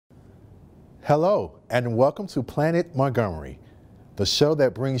Hello, and welcome to Plan-It Montgomery, the show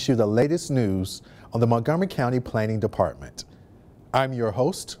that brings you the latest news on the Montgomery County Planning Department. I'm your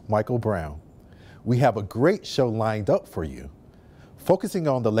host, Michael Brown. We have a great show lined up for you, focusing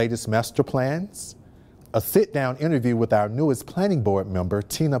on the latest master plans, a sit-down interview with our newest planning board member,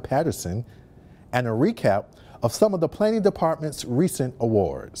 Tina Patterson, and a recap of some of the planning department's recent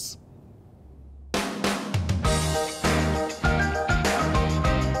awards.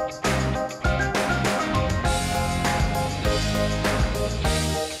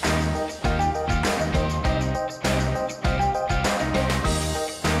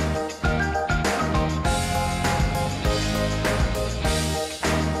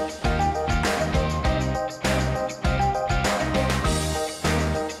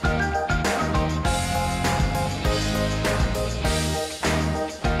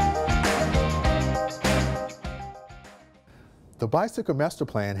 The Bicycle Master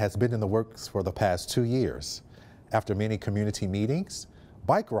Plan has been in the works for the past 2 years. After many community meetings,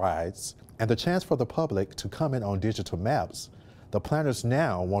 bike rides, and the chance for the public to comment on digital maps, the planners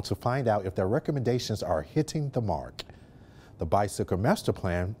now want to find out if their recommendations are hitting the mark. The Bicycle Master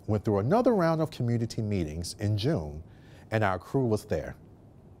Plan went through another round of community meetings in June, and our crew was there.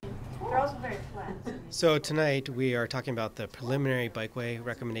 So tonight we are talking about the preliminary bikeway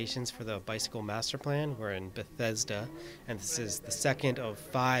recommendations for the Bicycle Master Plan. We're in Bethesda, and this is the second of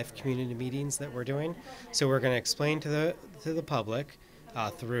 5 community meetings that we're doing. So we're going to explain to the public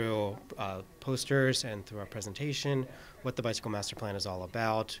through posters and through our presentation what the Bicycle Master Plan is all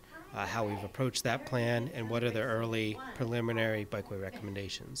about, how we've approached that plan, and what are the early preliminary bikeway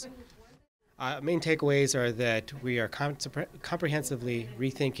recommendations. Main takeaways are that we are comprehensively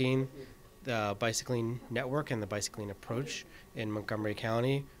rethinking the bicycling network and the bicycling approach in Montgomery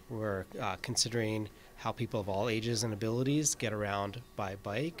County. We're considering how people of all ages and abilities get around by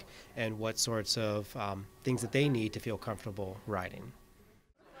bike and what sorts of things that they need to feel comfortable riding.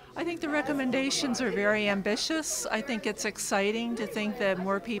 I think the recommendations are very ambitious. I think it's exciting to think that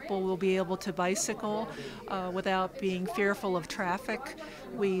more people will be able to bicycle without being fearful of traffic.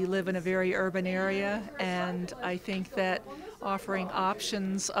 We live in a very urban area, and I think that offering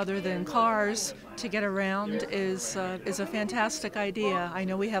options other than cars to get around is a fantastic idea. I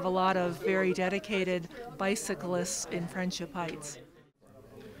know we have a lot of very dedicated bicyclists in Friendship Heights.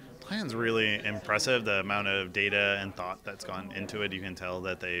 The plan's really impressive, the amount of data and thought that's gone into it. You can tell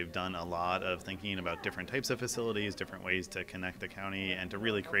that they've done a lot of thinking about different types of facilities, different ways to connect the county, and to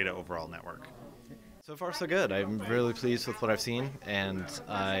really create an overall network. So far so good. I'm really pleased with what I've seen, and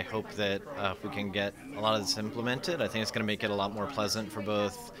I hope that if we can get a lot of this implemented, I think it's going to make it a lot more pleasant for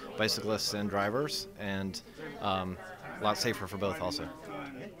both bicyclists and drivers, and a lot safer for both also.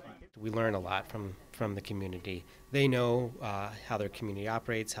 We learn a lot from the community. They know how their community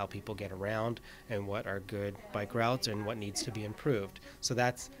operates, how people get around, and what are good bike routes and what needs to be improved. So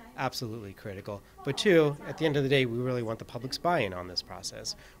that's absolutely critical. But 2, at the end of the day, we really want the public's buy-in on this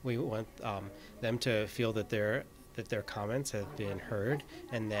process. We want them to feel that their comments have been heard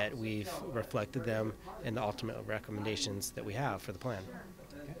and that we've reflected them in the ultimate recommendations that we have for the plan.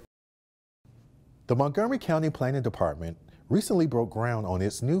 The Montgomery County Planning Department recently broke ground on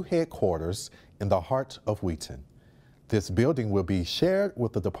its new headquarters in the heart of Wheaton. This building will be shared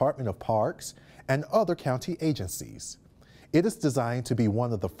with the Department of Parks and other county agencies. It is designed to be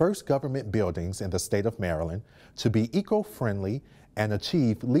one of the first government buildings in the state of Maryland to be eco-friendly and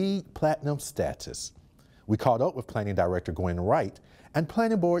achieve LEED Platinum status. We caught up with Planning Director Gwen Wright and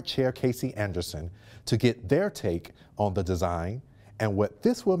Planning Board Chair Casey Anderson to get their take on the design and what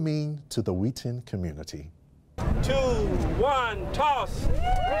this will mean to the Wheaton community. 2, 1, toss!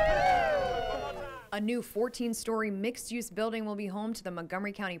 A new 14-story mixed-use building will be home to the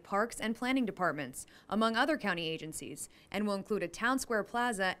Montgomery County Parks and Planning Departments, among other county agencies, and will include a town square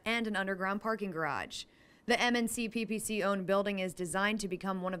plaza and an underground parking garage. The MNC PPC-owned building is designed to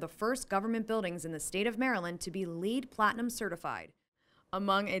become one of the first government buildings in the state of Maryland to be LEED Platinum certified.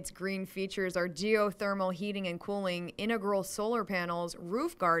 Among its green features are geothermal heating and cooling, integral solar panels,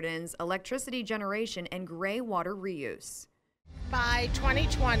 roof gardens, electricity generation, and gray water reuse. By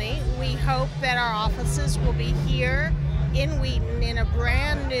 2020, we hope that our offices will be here in Wheaton in a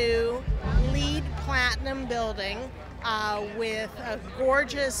brand new LEED Platinum building with a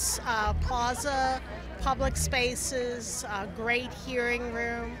gorgeous plaza, public spaces, a great hearing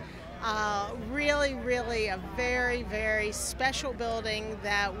room. Really a very, very special building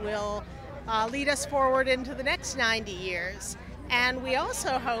that will lead us forward into the next 90 years. And we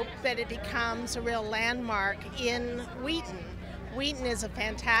also hope that it becomes a real landmark in Wheaton. Wheaton is a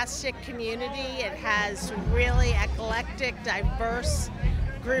fantastic community. It has really eclectic, diverse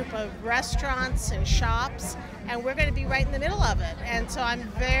group of restaurants and shops, and we're going to be right in the middle of it. And so I'm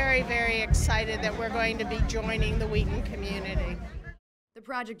very, very excited that we're going to be joining the Wheaton community. The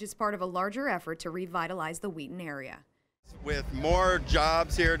project is part of a larger effort to revitalize the Wheaton area. With more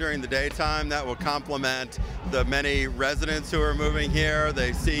jobs here during the daytime, that will complement the many residents who are moving here.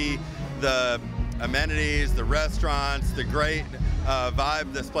 They see the amenities, the restaurants, the great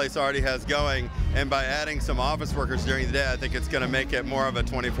vibe this place already has going, and by adding some office workers during the day, I think it's going to make it more of a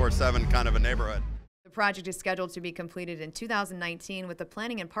 24/7 kind of a neighborhood. The project is scheduled to be completed in 2019, with the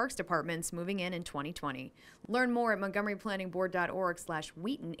Planning and Parks departments moving in 2020. Learn more at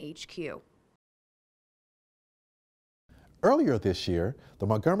montgomeryplanningboard.org/WheatonHQ. Earlier this year, the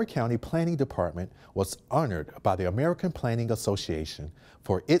Montgomery County Planning Department was honored by the American Planning Association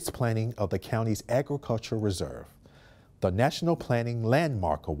for its planning of the county's agricultural reserve. The National Planning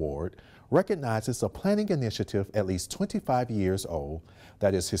Landmark Award recognizes a planning initiative at least 25 years old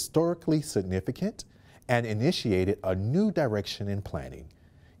that is historically significant and initiated a new direction in planning.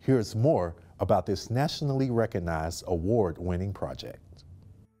 Here's more about this nationally recognized award-winning project.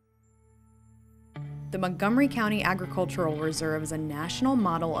 The Montgomery County Agricultural Reserve is a national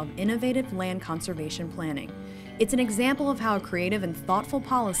model of innovative land conservation planning. It's an example of how a creative and thoughtful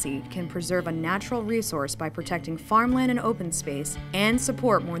policy can preserve a natural resource by protecting farmland and open space and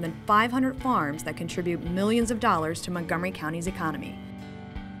support more than 500 farms that contribute millions of dollars to Montgomery County's economy.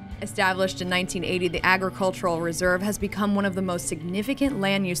 Established in 1980, the Agricultural Reserve has become one of the most significant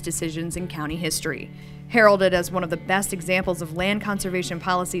land use decisions in county history. Heralded as one of the best examples of land conservation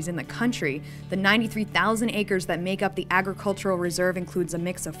policies in the country, the 93,000 acres that make up the Agricultural Reserve includes a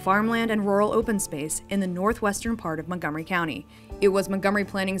mix of farmland and rural open space in the northwestern part of Montgomery County. It was Montgomery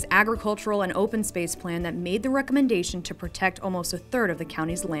Planning's agricultural and open space plan that made the recommendation to protect almost a third of the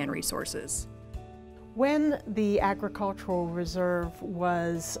county's land resources. When the Agricultural Reserve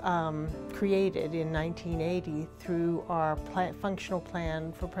was created in 1980 through our functional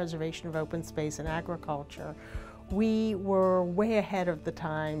plan for preservation of open space and agriculture, we were way ahead of the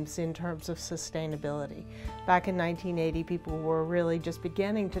times in terms of sustainability. Back in 1980, people were really just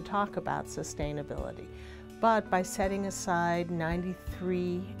beginning to talk about sustainability. But by setting aside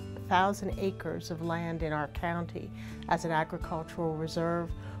 93,000 acres of land in our county as an agricultural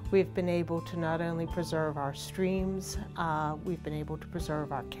reserve, we've been able to not only preserve our streams, we've been able to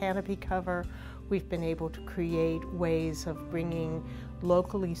preserve our canopy cover, we've been able to create ways of bringing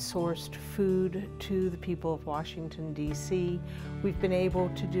locally sourced food to the people of Washington, D.C. We've been able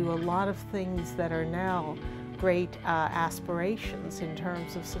to do a lot of things that are now great aspirations in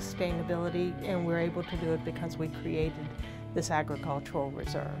terms of sustainability, and we're able to do it because we created this agricultural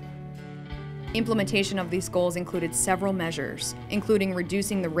reserve. Implementation of these goals included several measures, including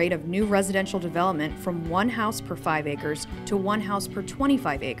reducing the rate of new residential development from 1 house per 5 acres to 1 house per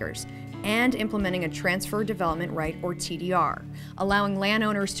 25 acres, and implementing a transfer development right, or TDR, allowing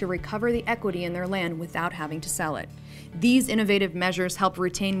landowners to recover the equity in their land without having to sell it. These innovative measures helped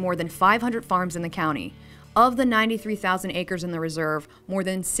retain more than 500 farms in the county. Of the 93,000 acres in the reserve, more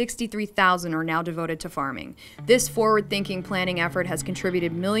than 63,000 are now devoted to farming. This forward-thinking planning effort has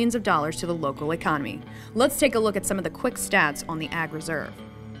contributed millions of dollars to the local economy. Let's take a look at some of the quick stats on the Ag Reserve.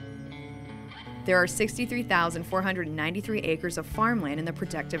 There are 63,493 acres of farmland in the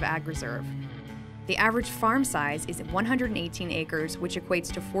protective Ag Reserve. The average farm size is 118 acres, which equates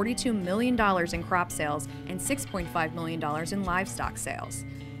to $42 million in crop sales and $6.5 million in livestock sales.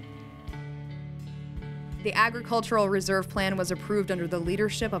 The Agricultural Reserve Plan was approved under the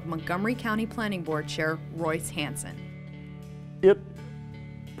leadership of Montgomery County Planning Board Chair Royce Hanson. It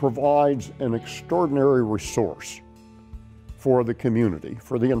provides an extraordinary resource for the community,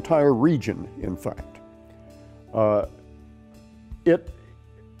 for the entire region, in fact. It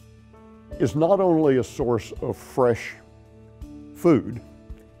is not only a source of fresh food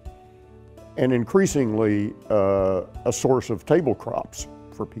and increasingly a source of table crops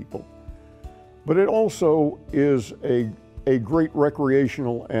for people, but it also is a great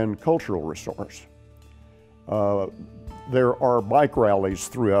recreational and cultural resource. There are bike rallies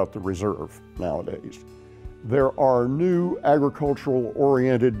throughout the reserve nowadays. There are new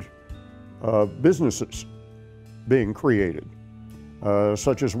agricultural-oriented businesses being created,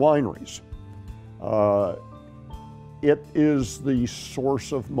 such as wineries. It is the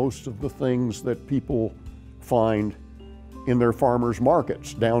source of most of the things that people find in their farmers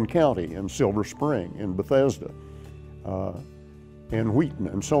markets down county, in Silver Spring, in Bethesda, in Wheaton,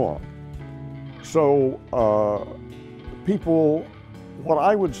 and so on. So people, what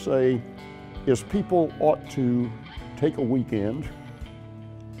I would say is people ought to take a weekend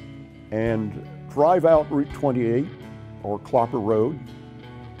and drive out Route 28 or Clopper Road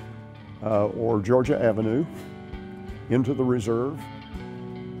or Georgia Avenue into the reserve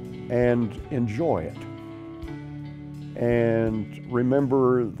and enjoy it. And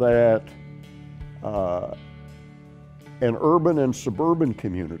remember that an urban and suburban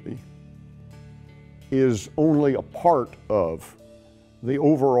community is only a part of the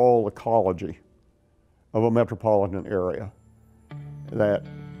overall ecology of a metropolitan area that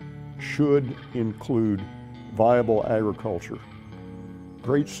should include viable agriculture,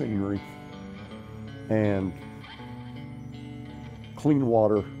 great scenery, and clean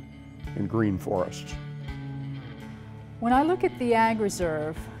water and green forests. When I look at the Ag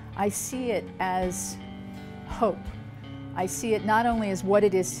Reserve, I see it as hope. I see it not only as what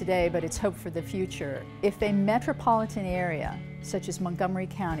it is today, but it's hope for the future. If a metropolitan area, such as Montgomery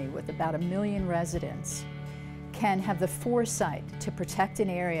County, with about 1 million residents, can have the foresight to protect an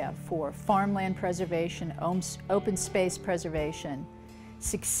area for farmland preservation, open space preservation,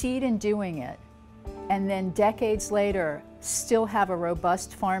 succeed in doing it, and then decades later still have a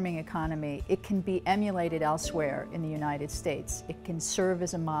robust farming economy, it can be emulated elsewhere in the United States. It can serve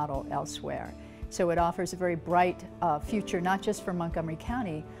as a model elsewhere. So it offers a very bright future, not just for Montgomery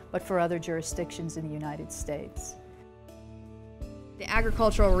County, but for other jurisdictions in the United States. The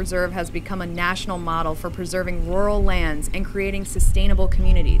Agricultural Reserve has become a national model for preserving rural lands and creating sustainable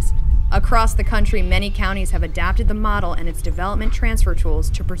communities. Across the country, many counties have adapted the model and its development transfer tools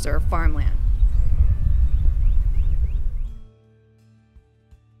to preserve farmland.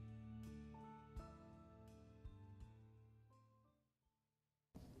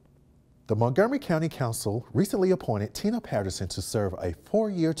 The Montgomery County Council recently appointed Tina Patterson to serve a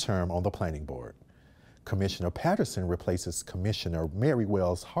 4-year term on the Planning Board. Commissioner Patterson replaces Commissioner Mary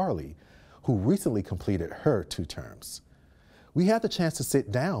Wells Harley, who recently completed her 2 terms. We had the chance to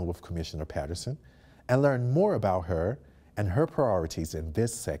sit down with Commissioner Patterson and learn more about her and her priorities in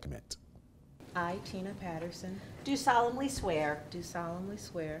this segment. I, Tina Patterson, do solemnly swear. do solemnly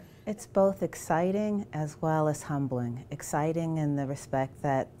swear. It's both exciting as well as humbling. Exciting in the respect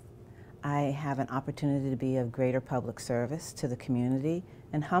that I have an opportunity to be of greater public service to the community,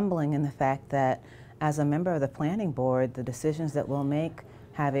 and humbling in the fact that as a member of the Planning Board, the decisions that we'll make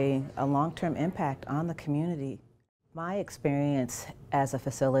have a long-term impact on the community. My experience as a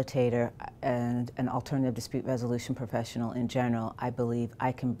facilitator and an alternative dispute resolution professional in general, I believe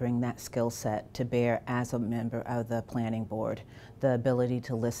I can bring that skill set to bear as a member of the Planning Board. The ability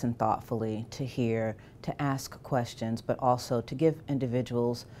to listen thoughtfully, to hear, to ask questions, but also to give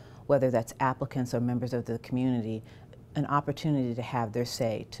individuals, whether that's applicants or members of the community, an opportunity to have their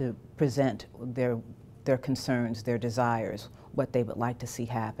say, to present their concerns, their desires, what they would like to see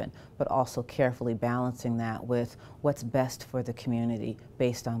happen, but also carefully balancing that with what's best for the community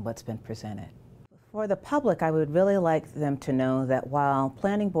based on what's been presented. For the public, I would really like them to know that while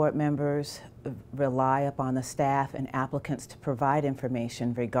Planning Board members rely upon the staff and applicants to provide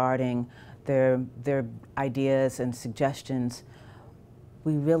information regarding their ideas and suggestions,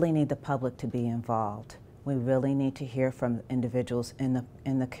 we really need the public to be involved. We really need to hear from individuals in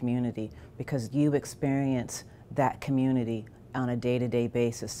the community, because you experience that community on a day-to-day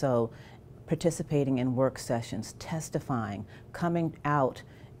basis. So participating in work sessions, testifying, coming out,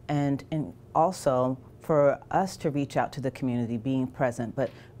 and also for us to reach out to the community, being present, but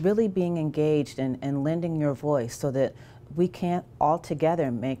really being engaged and lending your voice so that we can all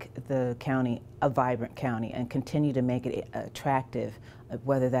together make the county a vibrant county and continue to make it attractive,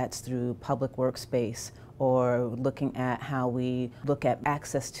 whether that's through public workspace or looking at how we look at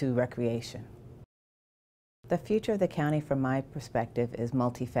access to recreation. The future of the county, from my perspective, is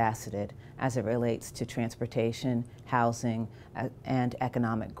multifaceted as it relates to transportation, housing, and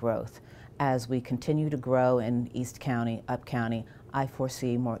economic growth. As we continue to grow in East County, Up County, I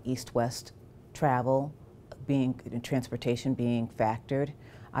foresee more east-west travel, transportation being factored.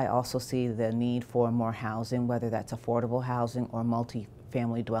 I also see the need for more housing, whether that's affordable housing or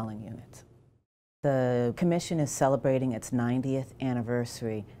multi-family dwelling units. The Commission is celebrating its 90th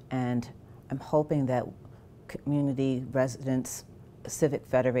anniversary, and I'm hoping that community residents, civic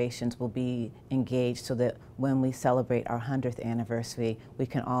federations will be engaged so that when we celebrate our 100th anniversary, we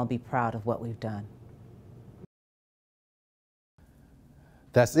can all be proud of what we've done.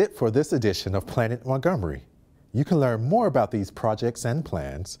 That's it for this edition of Plan-It Montgomery. You can learn more about these projects and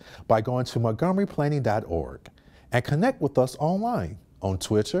plans by going to montgomeryplanning.org and connect with us online on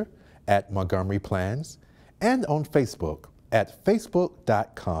Twitter @MontgomeryPlans and on Facebook at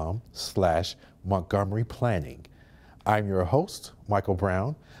facebook.com/MontgomeryPlanning. I'm your host, Michael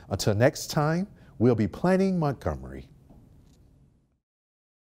Brown. Until next time, we'll be planning Montgomery.